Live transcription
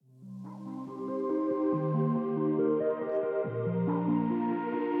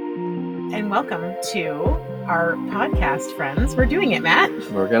and welcome to our podcast, friends. We're doing it, Matt.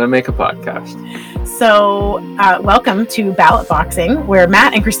 We're going to make a podcast. So, welcome to Ballot Boxing, where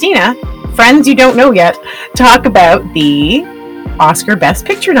Matt and Kristina, friends you don't know yet, talk about the Oscar Best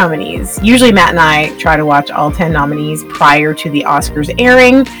Picture nominees. Usually Matt and I try to watch all 10 nominees prior to the Oscars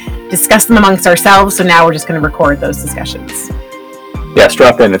airing, discuss them amongst ourselves, so now we're just going to record those discussions. Yes,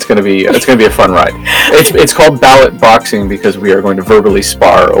 drop in. It's going to be a fun ride. It's called Ballot Boxing because we are going to verbally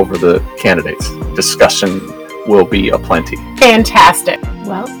spar over the candidates. Discussion will be aplenty. Fantastic.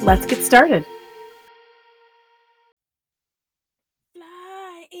 Well, let's get started.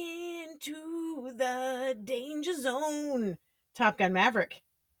 Fly into the danger zone. Top Gun Maverick.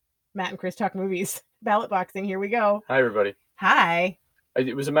 Matt and Chris talk movies. Ballot Boxing. Here we go. Hi, everybody. Hi.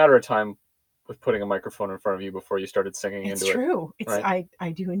 It was a matter of time with putting a microphone in front of you before you started singing into it. It's true. Right?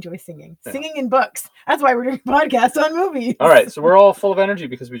 I do enjoy singing. Yeah. Singing in books. That's why we're doing a podcast on movies. All right, so we're all full of energy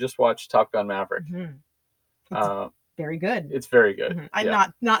because we just watched Top Gun Maverick. Mm-hmm. Very good. It's very good. Mm-hmm. Yeah.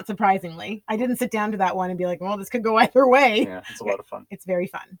 Not surprisingly. I didn't sit down to that one and be like, well, this could go either way. Yeah, it's a lot of fun. It's very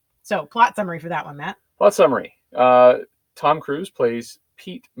fun. So, plot summary for that one, Matt. Plot summary. Tom Cruise plays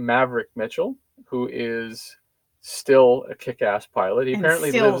Pete Maverick Mitchell, who is still a kick-ass pilot. He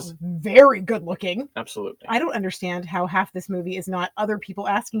apparently lives very good looking. Absolutely. I don't understand how half this movie is not other people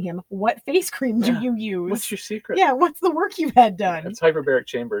asking him, what face cream do you use? What's your secret? Yeah, what's the work you've had done? It's hyperbaric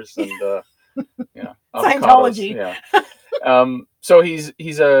chambers and Scientology. Yeah. So he's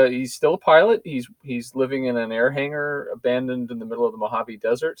still a pilot. He's living in an air hangar abandoned in the middle of the Mojave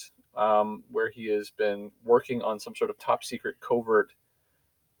Desert, where he has been working on some sort of top secret covert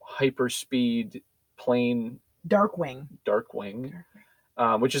hyperspeed plane Darkwing,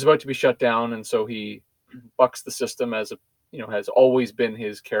 which is about to be shut down, and so he bucks the system as has always been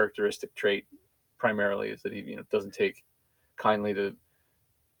his characteristic trait. Primarily, is that he doesn't take kindly to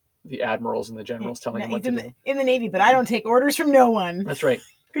the admirals and the generals telling him what to do. In the Navy, but I don't take orders from no one. That's right.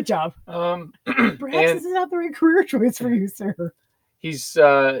 Good job. Perhaps this is not the right career choice for you, sir. He's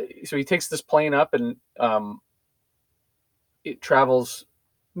so he takes this plane up and it travels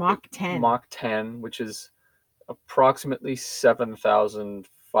Mach 10, which is approximately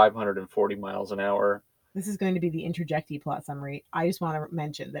 7,540 miles an hour. This is going to be the interjecty plot summary. I just want to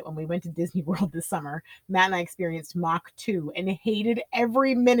mention that when we went to Disney World this summer, Matt and I experienced Mach 2 and hated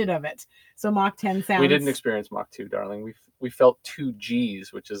every minute of it. So Mach 10 sounds... We didn't experience Mach 2, darling. We felt 2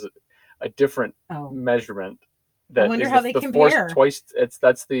 Gs, which is a different measurement. I wonder how they compare. Twice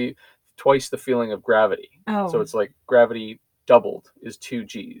the feeling of gravity. Oh. So it's like gravity doubled is 2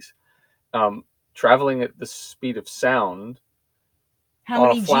 Gs. Traveling at the speed of sound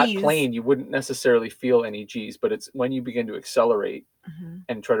on a flat plane, you wouldn't necessarily feel any Gs, but it's when you begin to accelerate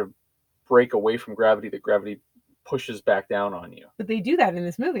and try to break away from gravity that gravity pushes back down on you. But they do that in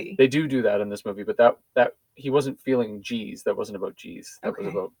this movie. They do that in this movie, but that he wasn't feeling Gs. That wasn't about Gs. That was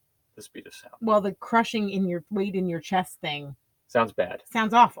about the speed of sound. Well, the crushing in your weight in your chest thing sounds bad.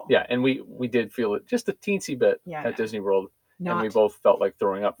 Sounds awful. Yeah, and we did feel it just a teensy bit at Disney World. And we both felt like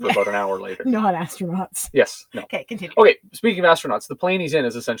throwing up for about an hour later. Not astronauts. Yes. No. Okay, continue. Okay, speaking of astronauts, the plane he's in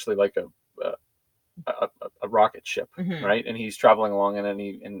is essentially like a rocket ship, right? And he's traveling along, and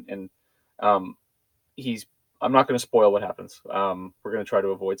he's. I'm not going to spoil what happens. We're going to try to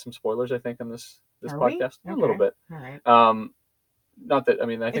avoid some spoilers, I think, in this podcast. A little bit. All right. Not that I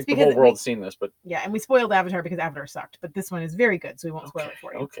think the whole world's seen this, but and we spoiled Avatar because Avatar sucked, but this one is very good, so we won't spoil it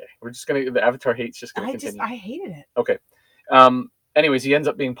for you. Okay, we're just gonna. The Avatar hate's just gonna continue. I hated it. Okay. Anyways, he ends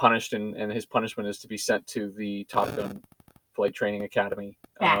up being punished, and his punishment is to be sent to the Top Gun Flight Training Academy.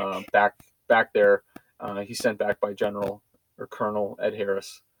 Back there. He's sent back by Colonel Ed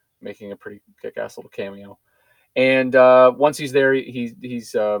Harris, making a pretty kick-ass little cameo. And once he's there, he's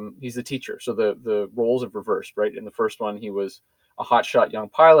the teacher. So the roles have reversed, right? In the first one, he was a hotshot young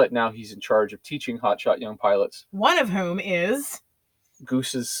pilot. Now he's in charge of teaching hotshot young pilots. One of whom is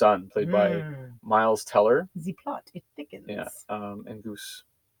Goose's son, played by Miles Teller. The plot, it thickens. Yeah, and Goose.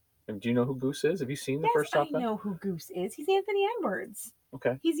 And do you know who Goose is? Have you seen the first Top Gun? I know who Goose is. He's Anthony Edwards.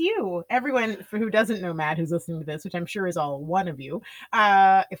 Okay. He's you. Everyone who doesn't know Matt, who's listening to this, which I'm sure is all one of you,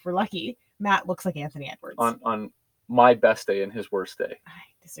 if we're lucky, Matt looks like Anthony Edwards. On my best day and his worst day. I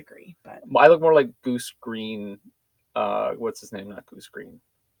disagree, but... I look more like Goose Green. What's his name? Not Goose Green.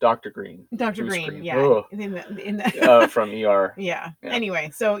 Dr. Green. Dr. Goose Green, yeah. In the from ER. Yeah.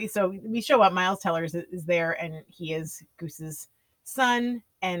 Anyway, so we show up. Miles Teller is there, and he is Goose's son.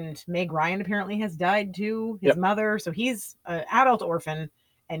 And Meg Ryan apparently has died too. His mother. So he's an adult orphan,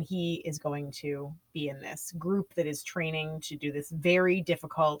 and he is going to be in this group that is training to do this very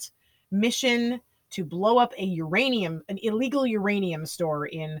difficult mission to blow up an illegal uranium store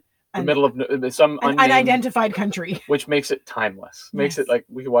in middle of some an unnamed, unidentified country, which makes it timeless. Makes it like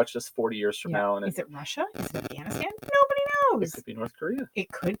we could watch this 40 years from now. And is it Russia? Is it Afghanistan? Nobody knows. It could be North Korea. It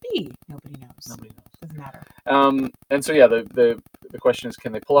could be. Nobody knows. Nobody knows. Doesn't matter. And so yeah, the question is,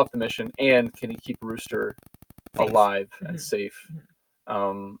 can they pull off the mission, and can he keep Rooster alive and safe?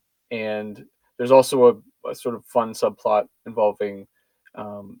 And there's also a sort of fun subplot involving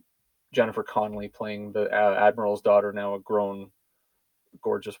Jennifer Connelly playing the Admiral's daughter, now a grown,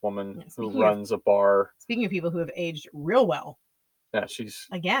 gorgeous woman who runs a bar. Speaking of people who have aged real well. Yeah, she's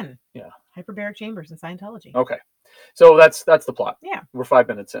again. Yeah, hyperbaric chambers in Scientology. Okay, so that's the plot. Yeah, we're 5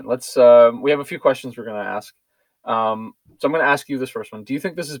 minutes in. Let's. We have a few questions we're going to ask. So I'm going to ask you this first one. Do you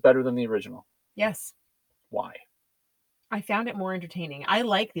think this is better than the original? Yes. Why? I found it more entertaining. I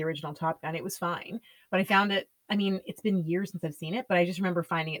like the original Top Gun. It was fine, but I found it. I mean, it's been years since I've seen it, but I just remember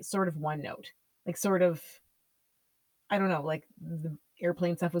finding it sort of one note, like sort of. I don't know, like the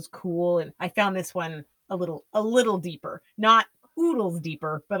airplane stuff was cool, and I found this one a little deeper, not oodles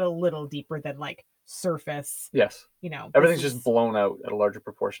deeper, but a little deeper than like surface. Yes. Everything's just blown out at a larger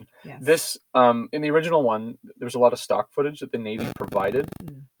proportion. Yes. This in the original one, there was a lot of stock footage that the Navy provided,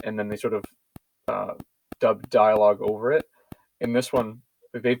 and then they sort of dubbed dialogue over it. In this one,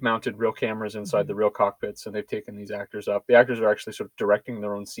 they've mounted real cameras inside the real cockpits, and they've taken these actors up. The actors are actually sort of directing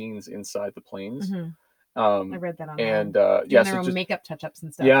their own scenes inside the planes. I read that on and their own makeup touch-ups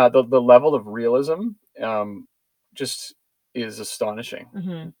and stuff. Yeah, the level of realism just is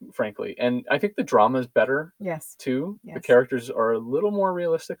astonishing, frankly. And I think the drama is better. Yes. Too. Yes. The characters are a little more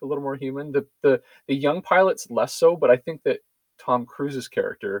realistic, a little more human. The young pilot's less so, but I think that Tom Cruise's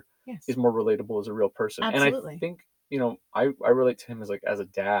character is more relatable as a real person. Absolutely. And I think, I relate to him as a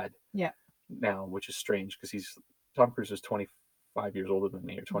dad. Yeah. Now, which is strange because Tom Cruise is 25 years older than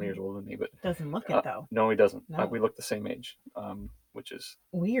me, or 20 years older than me, but doesn't look it though. No, he doesn't. No. We look the same age, which is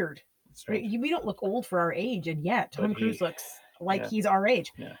weird. We don't look old for our age, and yet Tom Cruise looks like he's our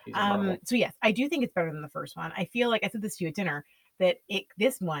age. Yeah, he's so yes, I do think it's better than the first one. I feel like I said this to you at dinner that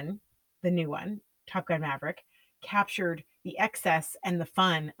this one, the new one, Top Gun Maverick, captured the excess and the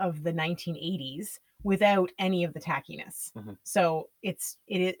fun of the 1980s without any of the tackiness. So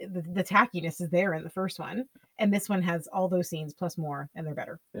the tackiness is there in the first one, and this one has all those scenes plus more, and they're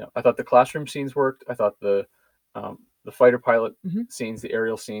better. Yeah, I thought the classroom scenes worked. I thought the fighter pilot scenes, the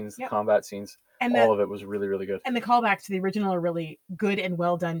aerial scenes, the combat scenes, and all of it was really, really good. And the callbacks to the original are really good and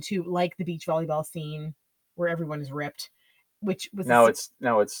well done too, like the beach volleyball scene where everyone is ripped, which was now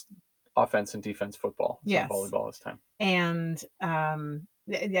it's offense and defense football. It's not volleyball this time. And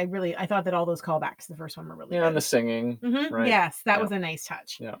I thought that all those callbacks to the first one were really good. And the singing. Right? Yes, that was a nice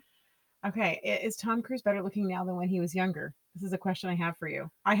touch. Yeah. Okay, is Tom Cruise better looking now than when he was younger? This is a question I have for you.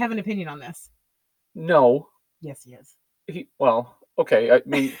 I have an opinion on this. No. Yes, he is. Okay. I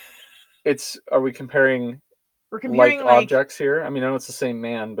mean, are we comparing? We're comparing like objects here. I mean, I know it's the same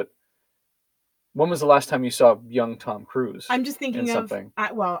man, but when was the last time you saw young Tom Cruise? I'm just thinking of something.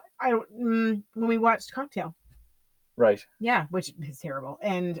 When we watched Cocktail. Right. Yeah, which is terrible.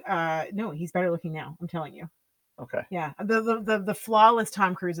 And no, he's better looking now. I'm telling you. Okay. Yeah, the flawless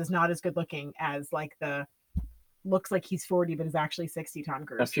Tom Cruise is not as good looking as like the looks like he's 40 but is actually 60 Tom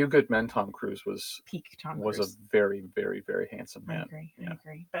Cruise. A Few Good Men Tom Cruise was peak Tom Cruise. Was a very, very, very handsome man. I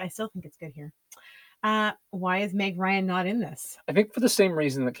agree. But I still think it's good here. Why is Meg Ryan not in this? I think for the same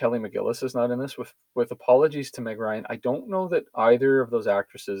reason that Kelly McGillis is not in this. With apologies to Meg Ryan, I don't know that either of those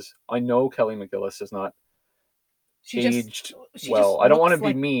actresses. I know Kelly McGillis is not aged well. I don't want to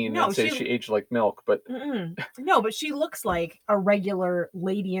be mean and say she aged like milk, but no, but she looks like a regular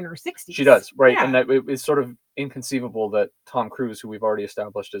lady in her 60s. She does, right? Yeah. And that it's sort of inconceivable that Tom Cruise, who we've already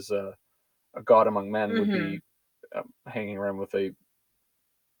established as a god among men, would be hanging around with a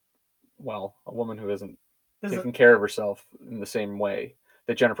woman who isn't taking care of herself in the same way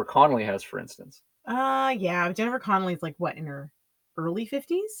that Jennifer Connelly has, for instance. Yeah, Jennifer Connelly's like what, in her early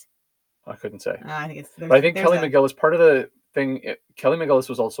 50s? I couldn't say. I think it's. But I think Kelly McGillis, part of the thing, Kelly McGillis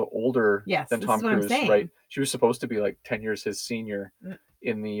was also older than Tom Cruise, right? She was supposed to be like 10 years his senior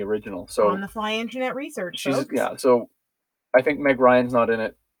in the original. So on the fly internet research, folks. So I think Meg Ryan's not in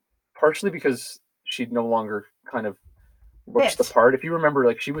it, partially because she no longer kind of looks the part. If you remember,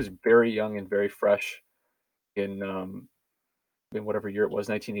 like she was very young and very fresh in whatever year it was,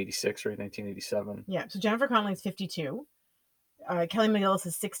 1986 or 1987. Yeah. So Jennifer Connelly's 52. Kelly McGillis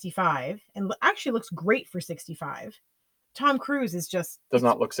is 65 and actually looks great for 65. Tom Cruise is just does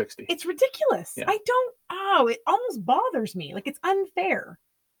not look 60. It's ridiculous. Yeah. It almost bothers me. Like it's unfair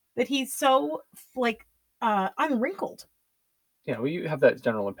that he's so like unwrinkled. Yeah, well, you have that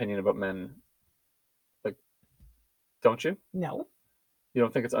general opinion about men, like, don't you? No. You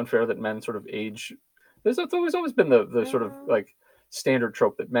don't think it's unfair that men sort of age? There's it's always been the sort of like standard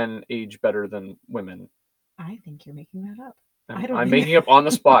trope that men age better than women. I think you're making that up. I'm making up on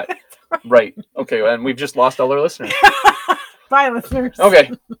the spot. Right. Okay. And we've just lost all our listeners. Bye, listeners.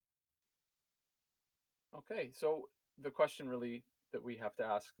 Okay. Okay. So the question really that we have to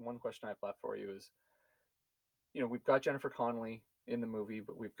ask, one question I've left for you is, we've got Jennifer Connelly in the movie,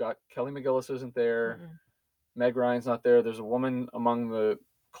 but we've got Kelly McGillis isn't there. Mm-mm. Meg Ryan's not there. There's a woman among the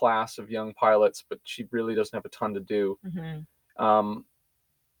class of young pilots, but she really doesn't have a ton to do. Mm-hmm.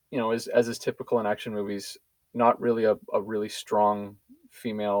 As is typical in action movies, not really a really strong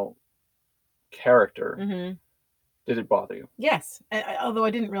female character. Mm-hmm. Did it bother you? Yes, although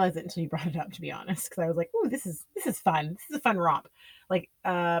I didn't realize it until you brought it up, to be honest, because I was like, "Ooh, this is fun. This is a fun romp." But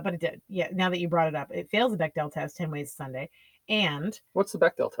it did. Yeah, now that you brought it up, it fails the Bechdel test 10 ways to Sunday. And what's the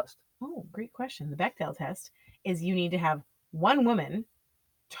Bechdel test? Oh, great question. The Bechdel test is you need to have one woman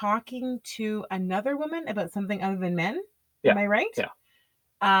talking to another woman about something other than men. Yeah. Am I right? Yeah.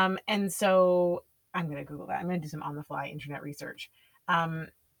 And so I'm going to Google that. I'm going to do some on the fly internet research. I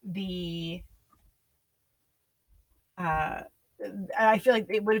feel like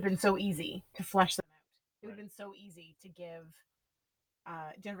it would have been so easy to flesh them out. It would have been so easy to give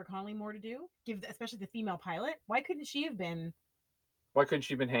Jennifer Connelly more to do, especially the female pilot. Why couldn't she have been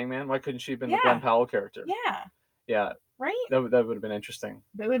Hangman? Why couldn't she have been Yeah. the Glenn Powell character? Yeah. Yeah. Right? That would have been interesting.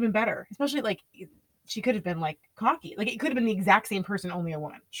 That would have been better. Especially like she could have been like cocky. Like it could have been the exact same person, only a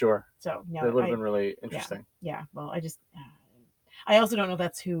woman. Sure. So that would have been really interesting. Yeah. Well, I also don't know if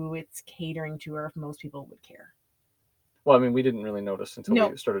that's who it's catering to or if most people would care. Well, I mean, we didn't really notice until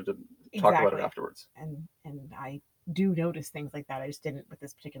we started to talk about it afterwards. And I do notice things like that. I just didn't with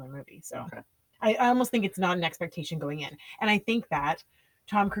this particular movie. So okay. I almost think it's not an expectation going in. And I think that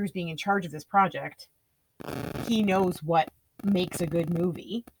Tom Cruise being in charge of this project, he knows what makes a good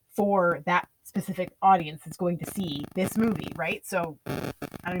movie for that specific audience that's going to see this movie, right? So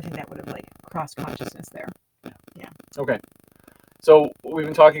I don't think that would have like crossed consciousness there. Yeah. Okay. So we've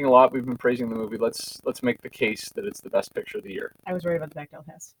been talking a lot. We've been praising the movie. Let's make the case that it's the best picture of the year. I was worried about the Bechdel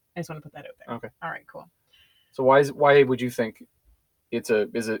test. I just want to put that out there. Okay. All right. Cool. So why would you think is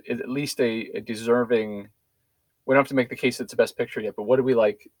it at least a deserving? We don't have to make the case that it's the best picture yet, but what do we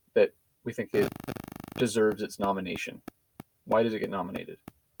like that we think it deserves its nomination? Why does it get nominated?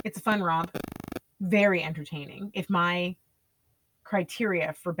 It's a fun romp, very entertaining. If my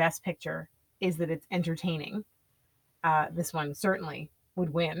criteria for best picture is that it's entertaining, this one certainly would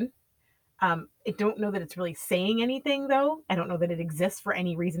win. I don't know that it's really saying anything, though. I don't know that it exists for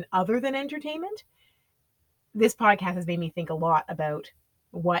any reason other than entertainment. This podcast has made me think a lot about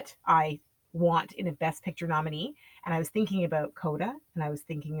what I want in a best picture nominee. And I was thinking about Coda, and I was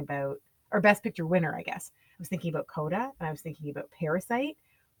thinking about, or best picture winner, I guess. I was thinking about Coda, and I was thinking about Parasite.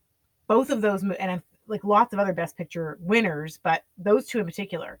 Both of those, and I've like lots of other best picture winners, but those two in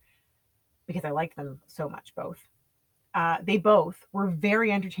particular, because I liked them so much, both. They both were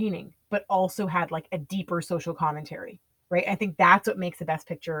very entertaining, but also had like a deeper social commentary, right? I think that's what makes a best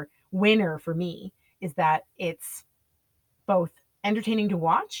picture winner for me, is that it's both entertaining to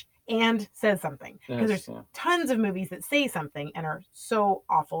watch and says something. Because there's tons of movies that say something and are so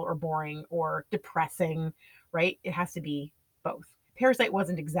awful or boring or depressing, right? It has to be both. Parasite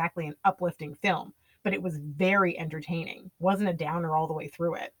wasn't exactly an uplifting film, but it was very entertaining. Wasn't a downer all the way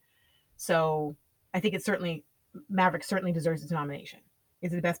through it. So I think it's Maverick certainly deserves its nomination.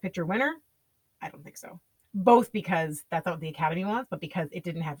 Is it the best picture winner? I don't think so. Both because that's what the Academy wants, but because it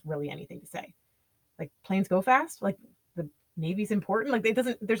didn't have really anything to say. Like planes go fast, like the Navy's important. Like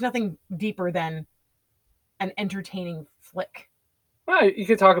there's nothing deeper than an entertaining flick. Well, you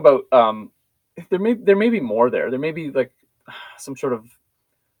could talk about there may be more there. There may be like some sort of,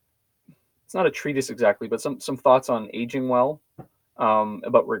 it's not a treatise exactly, but some thoughts on aging well,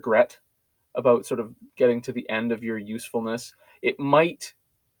 about regret, about sort of getting to the end of your usefulness. It might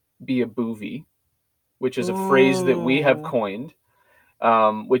be a boovie, which is a phrase that we have coined,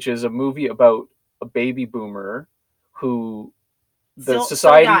 which is a movie about a baby boomer who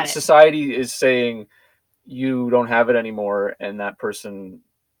society is saying you don't have it anymore, and that person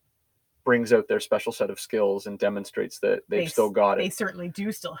brings out their special set of skills and demonstrates that they've still got it. They certainly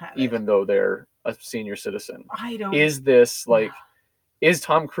do still have it, even though they're a senior citizen. Is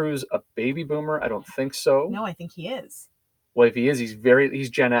Tom Cruise a baby boomer? I don't think so. No, I think he is. Well, if he is, he's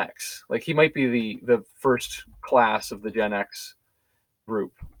Gen X. Like he might be the first class of the Gen X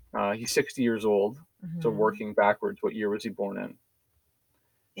group. He's 60 years old. Mm-hmm. So working backwards, what year was he born in?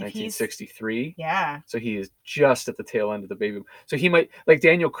 1963. Yeah. So he is just at the tail end of the baby boom. So he might, like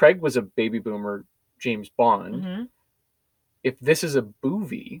Daniel Craig was a baby boomer James Bond. Mm-hmm. if this is a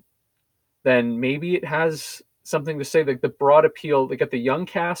movie, then maybe it has something to say. Like the broad appeal, they got the young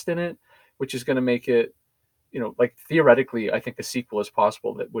cast in it, which is going to make it, like theoretically, I think a sequel is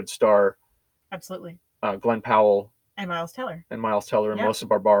possible that would star Absolutely. Glenn Powell And Miles Teller. and Melissa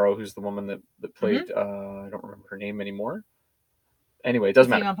Barbaro, who's the woman that played. Mm-hmm. I don't remember her name anymore. Anyway, it doesn't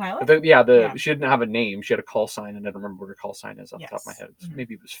matter. Pilot? Yeah, she didn't have a name. She had a call sign, and I don't remember what her call sign is off the top of my head. Mm-hmm.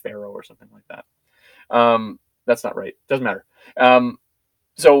 Maybe it was Pharaoh or something like that. That's not right. Doesn't matter.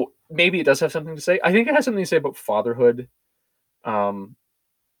 So maybe it does have something to say. I think it has something to say about fatherhood. Tom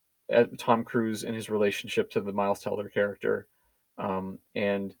Cruise and his relationship to the Miles Teller character,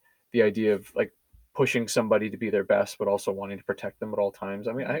 and the idea of like pushing somebody to be their best, but also wanting to protect them at all times.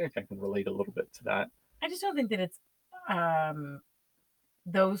 I mean, I think I can relate a little bit to that. I just don't think that it's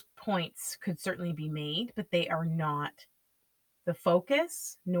those points could certainly be made, but they are not the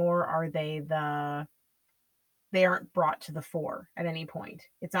focus, nor are they aren't brought to the fore at any point.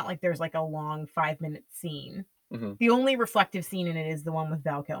 It's not like there's like a long 5-minute scene. Mm-hmm. The only reflective scene in it is the one with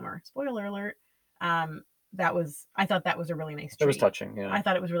Val Kilmer. Spoiler alert. I thought that was a really nice treat. It was touching, yeah. I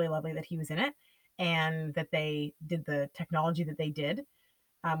thought it was really lovely that he was in it, and that they did the technology that they did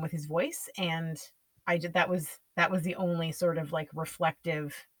with his voice. And that was the only sort of like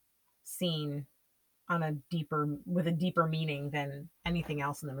reflective scene with a deeper meaning than anything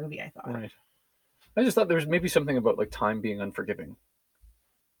else in the movie, I thought. Right. I just thought there was maybe something about like time being unforgiving.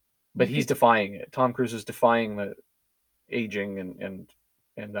 But he's defying it. Tom Cruise is defying the aging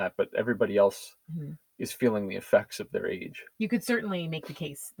and that, but everybody else is feeling the effects of their age. You could certainly make the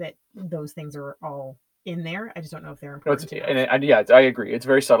case that those things are all in there. I just don't know if they're important. I agree. It's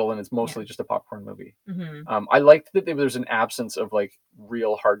very subtle, and it's mostly just a popcorn movie. Mm-hmm. I liked that there's an absence of like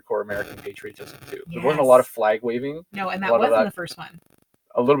real hardcore American patriotism too. Yes. There wasn't a lot of flag waving. No, and that wasn't the first one.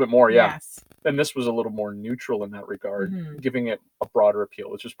 A little bit more, yeah. Yes. And this was a little more neutral in that regard, giving it a broader appeal,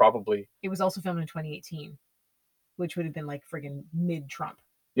 which was probably... It was also filmed in 2018, which would have been like friggin' mid-Trump,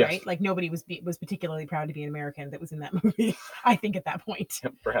 yes. Right? Like nobody was particularly proud to be an American that was in that movie, I think, at that point.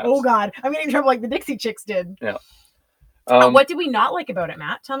 Yeah, perhaps. Oh, God. I'm getting in trouble like the Dixie Chicks did. Yeah. What did we not like about it,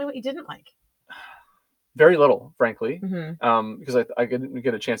 Matt? Tell me what you didn't like. Very little, frankly, because I didn't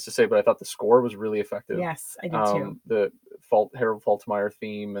get a chance to say, but I thought the score was really effective. Yes, I did too. The Harold Faltermeyer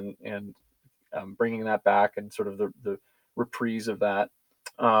theme and bringing that back, and sort of the reprise of that.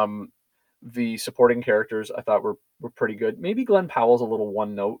 The supporting characters I thought were pretty good. Maybe Glenn Powell's a little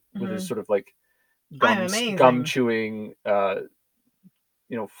one note with his sort of like gum chewing,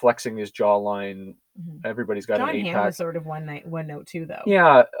 flexing his jawline. Everybody's got John an 8-pack. Hamm was sort of one note too, though.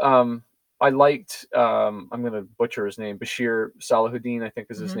 Yeah. I liked, I'm going to butcher his name, Bashir Salahuddin, I think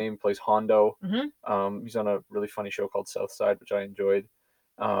is his name, plays Hondo. He's on a really funny show called Southside, which I enjoyed.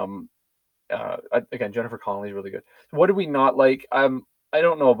 Again, Jennifer Connelly's really good. What did we not like? I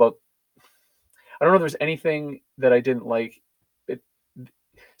don't know if there's anything that I didn't like.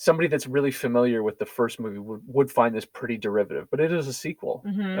 Somebody that's really familiar with the first movie would find this pretty derivative, but it is a sequel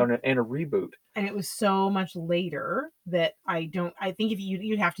and a reboot. And it was so much later that I think if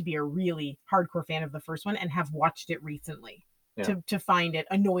you'd have to be a really hardcore fan of the first one and have watched it recently to find it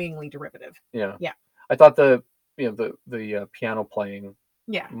annoyingly derivative. Yeah. Yeah. I thought the piano playing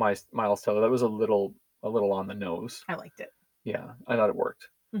Miles Teller, that was a little on the nose. I liked it. Yeah. I thought it worked.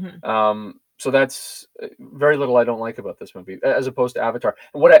 So that's very little I don't like about this movie, as opposed to Avatar.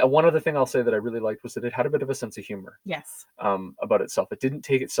 And one other thing I'll say that I really liked was that it had a bit of a sense of humor. Yes. About itself. It didn't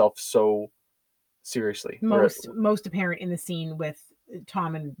take itself so seriously. Most apparent in the scene with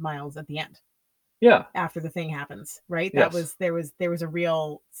Tom and Miles at the end. Yeah. After the thing happens, right? Yes. There was a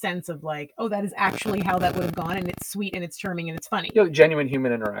real sense of like, oh, that is actually how that would have gone, and it's sweet and it's charming and it's funny. Genuine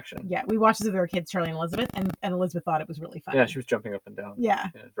human interaction. Yeah, we watched this with our kids, Charlie and Elizabeth, and Elizabeth thought it was really fun. Yeah, she was jumping up and down. Yeah.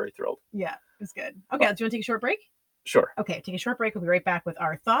 Very thrilled. Yeah, it was good. Okay, do you want to take a short break? Sure. Okay, take a short break. We'll be right back with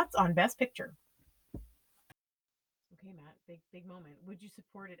our thoughts on Best Picture. Okay, Matt, big moment. Would you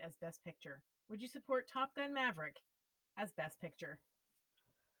support it as Best Picture? Would you support Top Gun Maverick as Best Picture?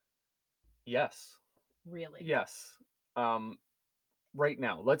 Yes. Really? Yes. Right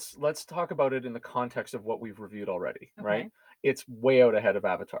now, let's talk about it in the context of what we've reviewed already, okay. Right? It's way out ahead of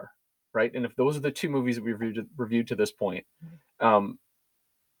Avatar, right? And if those are the two movies that we've reviewed to this point,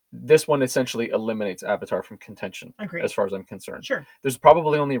 this one essentially eliminates Avatar from contention. Agreed. As far as I'm concerned. Sure. There's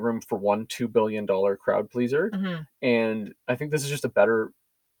probably only room for one $2 billion crowd pleaser, and I think this is just a better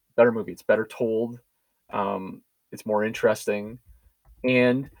movie. It's better told. It's more interesting,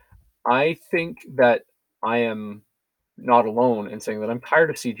 and I think that I am not alone in saying that I'm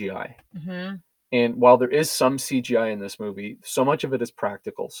tired of CGI. And while there is some CGI in this movie, so much of it is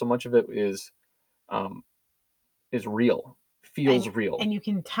practical. So much of it is real. feels real. And you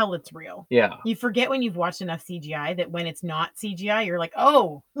can tell it's real. Yeah. You forget when you've watched enough CGI that when it's not CGI, you're like,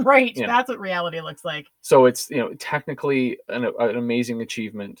 oh, right, that's what reality looks like. So it's, technically an amazing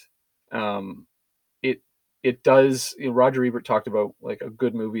achievement. It does, Roger Ebert talked about, like, a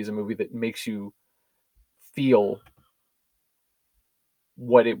good movie is a movie that makes you feel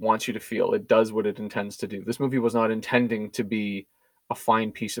what it wants you to feel. It does what it intends to do. This movie was not intending to be a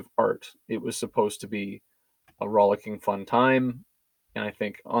fine piece of art. It was supposed to be a rollicking fun time, and I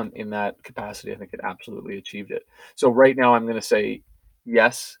think in that capacity, I think it absolutely achieved it. So right now, I'm going to say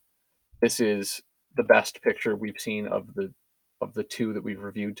yes, this is the best picture we've seen of the two that we've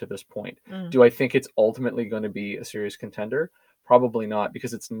reviewed to this point. Do I think it's ultimately going to be a serious contender? Probably not,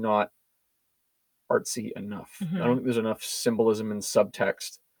 because it's not artsy enough. I don't think there's enough symbolism and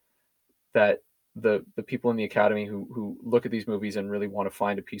subtext that the people in the Academy who look at these movies and really want to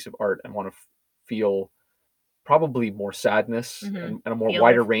find a piece of art and want to feel probably more sadness and a more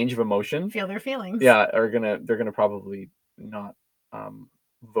wider range of emotion, feel their feelings, they're gonna probably not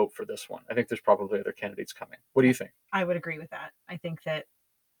vote for this one. I think there's probably other candidates coming. What do you think? I would agree with that. I think that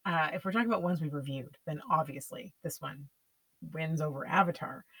if we're talking about ones we've reviewed, then obviously this one wins over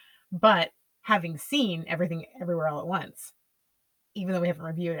Avatar. But having seen Everything Everywhere All at Once, even though we haven't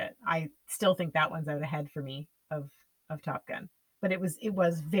reviewed it, I still think that one's out ahead for me of Top Gun. But it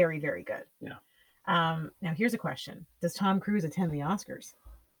was very, very good. Yeah. Now here's a question: does Tom Cruise attend the Oscars?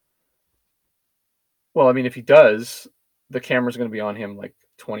 Well, I mean, if he does, the camera's going to be on him like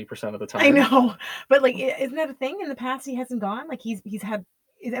 20% of the time. I know, but like, isn't that a thing? In the past, he hasn't gone. Like he's had.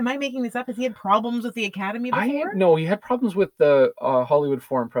 Am I making this up? Has he had problems with the Academy before? No, he had problems with the Hollywood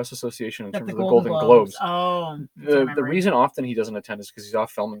Foreign Press Association in terms of the Golden Globes. Oh, the reason often he doesn't attend is because he's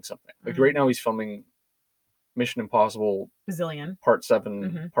off filming something. Like right now, he's filming Mission Impossible Bazillion Part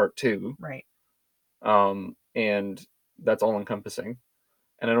 7, Part 2. Right. And that's all encompassing.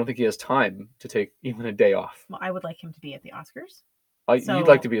 And I don't think he has time to take even a day off. Well, I would like him to be at the Oscars. You'd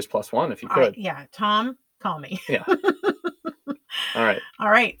like to be his +1 if you could. Yeah, Tom, call me. Yeah. All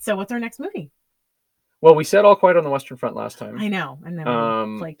right. So what's our next movie? Well, we said All Quiet on the Western Front last time. I know, and then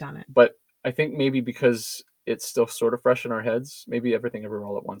we flaked on it. But I think maybe because it's still sort of fresh in our heads, maybe Everything Everywhere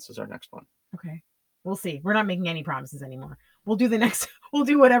All at Once is our next one. Okay. We'll see. We're not making any promises anymore. We'll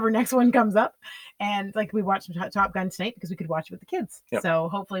do whatever next one comes up. And like we watched Top Gun tonight because we could watch it with the kids. Yep. So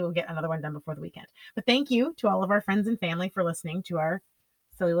hopefully we'll get another one done before the weekend. But thank you to all of our friends and family for listening to our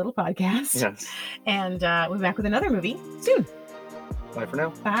silly little podcast. Yes. And we'll be back with another movie soon. Bye for now.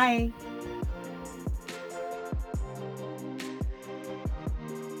 Bye.